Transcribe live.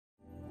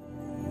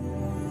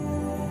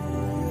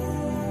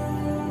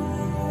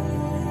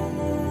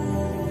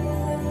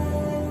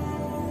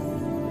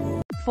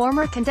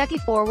Former Kentucky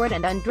forward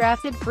and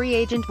undrafted free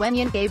agent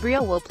Wenyen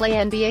Gabriel will play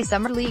NBA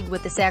Summer League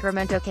with the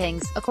Sacramento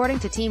Kings, according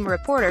to team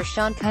reporter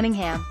Sean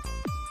Cunningham.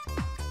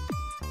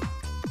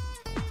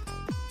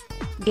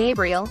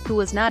 Gabriel, who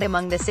was not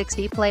among the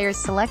 60 players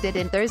selected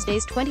in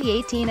Thursday's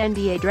 2018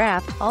 NBA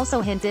Draft,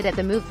 also hinted at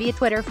the move via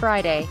Twitter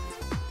Friday.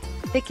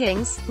 The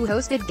Kings, who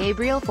hosted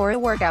Gabriel for a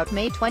workout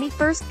May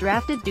 21,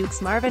 drafted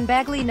Duke's Marvin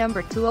Bagley No.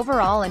 2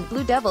 overall and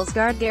Blue Devils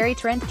guard Gary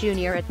Trent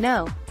Jr. at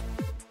No.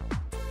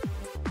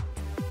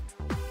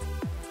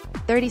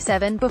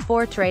 37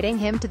 before trading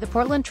him to the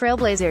Portland Trail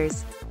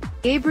Blazers.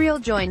 Gabriel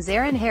joins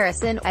Aaron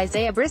Harrison,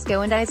 Isaiah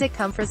Briscoe and Isaac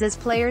Humphries as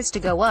players to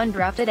go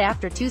undrafted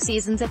after 2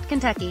 seasons at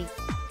Kentucky.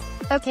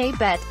 "Okay,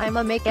 bet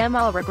I'ma make 'em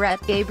all regret,"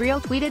 Gabriel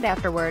tweeted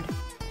afterward.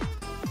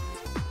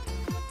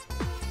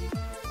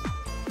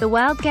 The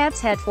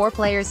Wildcats had 4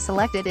 players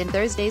selected in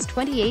Thursday's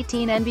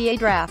 2018 NBA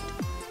Draft.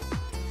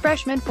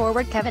 Freshman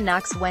forward Kevin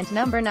Knox went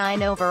number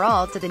 9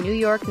 overall to the New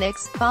York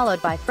Knicks, followed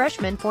by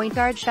freshman point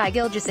guard Shai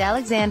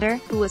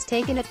Gilgeous-Alexander, who was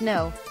taken at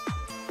No.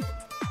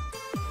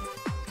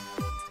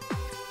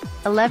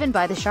 11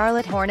 by the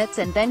Charlotte Hornets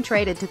and then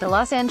traded to the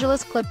Los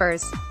Angeles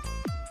Clippers.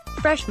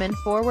 Freshman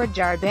forward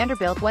Jared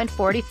Vanderbilt went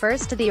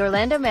 41st to the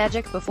Orlando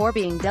Magic before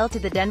being dealt to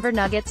the Denver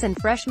Nuggets, and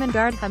freshman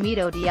guard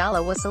Hamidou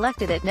Diallo was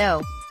selected at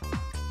No.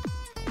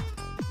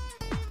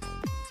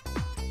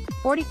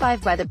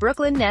 45 by the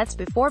Brooklyn Nets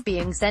before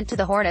being sent to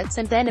the Hornets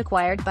and then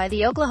acquired by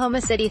the Oklahoma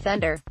City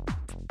Thunder.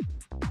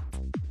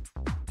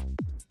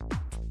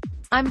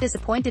 "I'm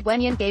disappointed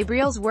Wenyen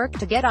Gabriel's work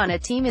to get on a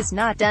team is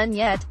not done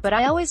yet, but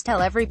I always tell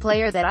every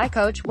player that I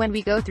coach when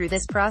we go through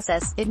this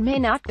process, it may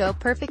not go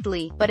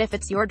perfectly, but if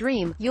it's your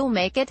dream, you'll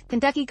make it,"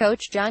 Kentucky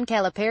coach John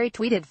Calipari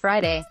tweeted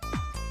Friday.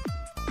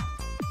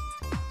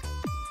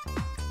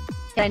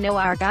 "I know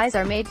our guys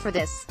are made for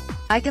this.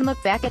 I can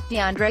look back at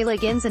DeAndre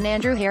Liggins and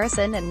Andrew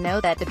Harrison and know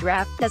that the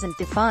draft doesn't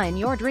define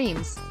your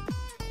dreams.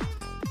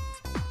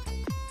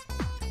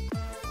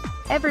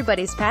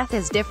 Everybody's path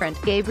is different."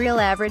 Gabriel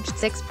averaged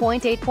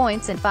 6.8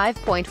 points and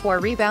 5.4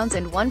 rebounds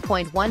and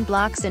 1.1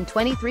 blocks in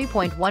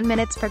 23.1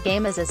 minutes per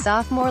game as a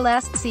sophomore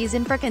last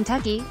season for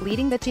Kentucky,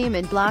 leading the team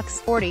in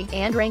blocks, 40,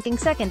 and ranking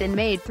second in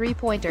made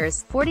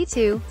three-pointers,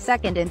 42,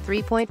 second in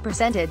three-point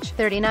percentage,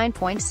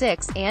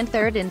 39.6, and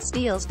third in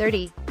steals,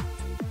 30.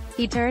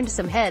 He turned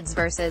some heads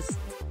versus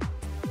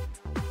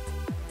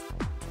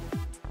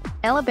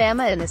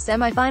Alabama in the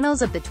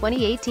semifinals of the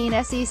 2018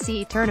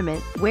 SEC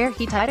tournament, where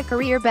he tied a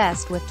career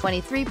best with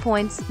 23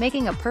 points,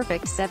 making a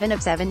perfect 7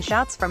 of 7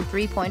 shots from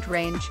three-point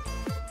range.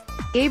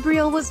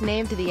 Gabriel was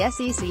named to the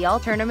SEC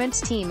All-Tournament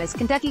team as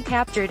Kentucky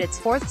captured its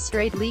 4th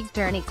straight league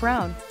tourney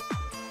crown.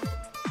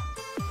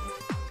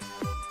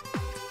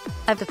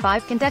 Of the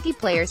 5 Kentucky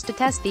players to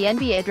test the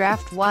NBA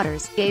draft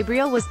waters,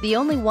 Gabriel was the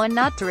only one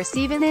not to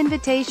receive an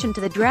invitation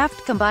to the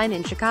draft combine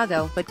in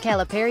Chicago, but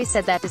Calipari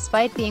said that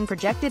despite being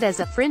projected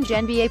as a fringe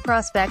NBA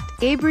prospect,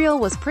 Gabriel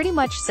was pretty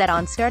much set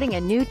on starting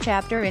a new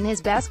chapter in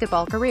his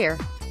basketball career.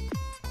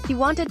 He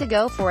wanted to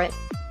go for it.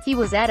 He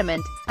was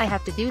adamant. "I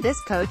have to do this,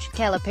 coach,"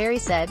 Calipari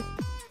said.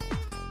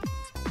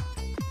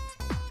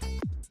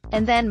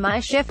 "And then my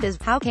shift is,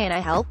 how can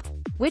I help?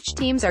 Which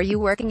teams are you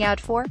working out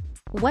for?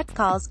 What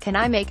calls can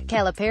I make?"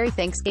 Calipari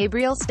thinks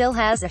Gabriel still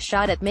has a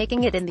shot at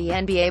making it in the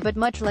NBA, but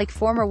much like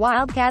former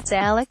Wildcats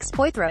Alex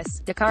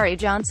Poitras, Dakari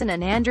Johnson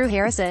and Andrew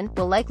Harrison,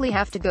 will likely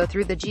have to go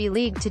through the G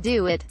League to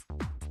do it.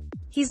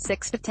 "He's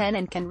 6'10"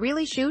 and can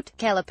really shoot,"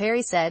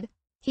 Calipari said.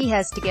 "He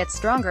has to get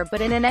stronger, but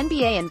in an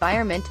NBA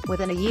environment,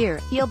 within a year,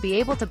 he'll be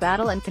able to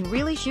battle and can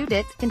really shoot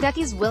it."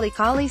 Kentucky's Willie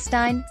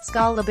Cauley-Stein,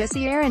 Skal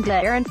Labissiere and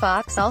De'Aaron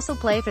Fox also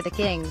play for the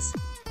Kings.